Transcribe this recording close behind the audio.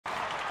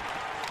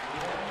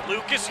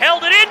Lucas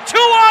held it in,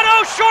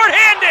 2-on-0,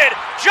 shorthanded.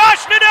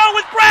 Josh Nadeau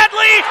with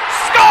Bradley,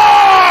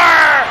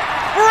 score!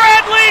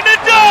 Bradley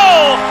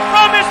Nadeau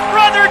from his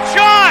brother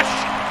Josh,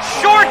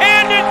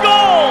 shorthanded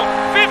goal,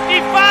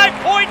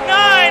 55.9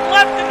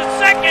 left in the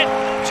second,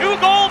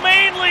 2-goal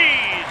Maine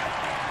lead.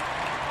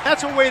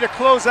 That's a way to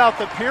close out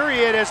the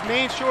period as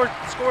Maine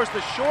scores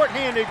the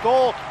shorthanded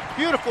goal.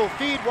 Beautiful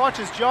feed,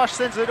 watches Josh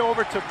sends it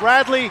over to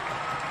Bradley.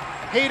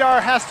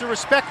 Haydar has to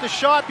respect the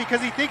shot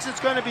because he thinks it's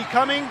going to be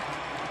coming.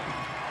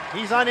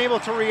 He's unable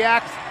to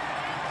react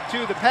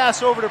to the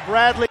pass over to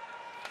Bradley.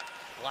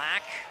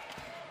 Black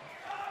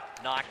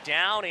knocked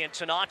down,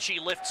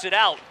 Antonacci lifts it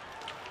out,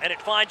 and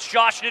it finds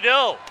Josh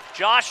Nadeau.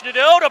 Josh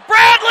Nadeau to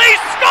Bradley,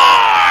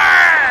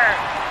 score!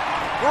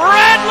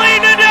 Bradley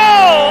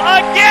Nadeau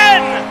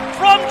again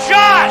from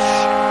Josh.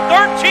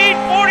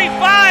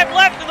 13:45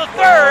 left in the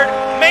third.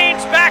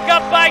 Maine's back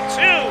up by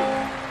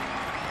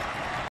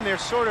 2. They're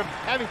sort of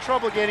having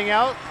trouble getting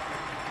out.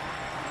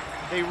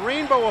 They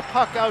rainbow a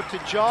puck out to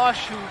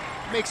Josh, who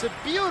makes a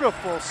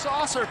beautiful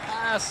saucer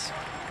pass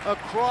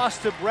across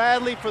to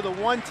Bradley for the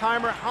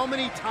one-timer. How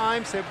many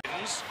times have...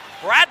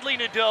 Bradley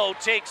Nadeau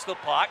takes the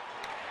puck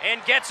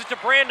and gets it to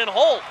Brandon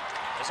Holt.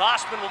 As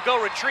Osman will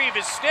go retrieve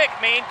his stick,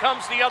 Maine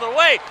comes the other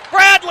way.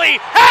 Bradley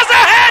has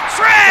a hat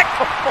trick!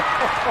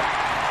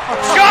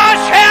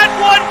 Josh had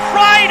one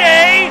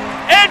Friday,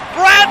 and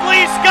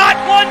Bradley's got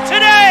one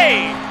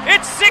today.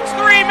 It's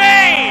 6-3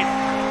 Maine.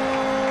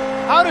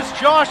 How does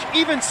Josh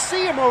even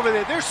see him over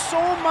there? There's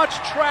so much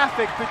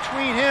traffic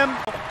between him.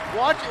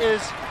 Watch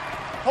as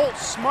Holt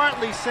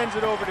smartly sends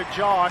it over to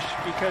Josh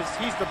because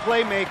he's the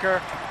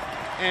playmaker.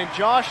 And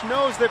Josh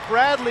knows that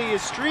Bradley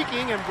is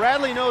streaking, and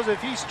Bradley knows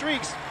if he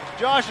streaks,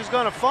 Josh is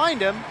going to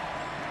find him.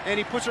 And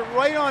he puts it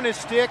right on his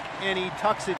stick, and he tucks it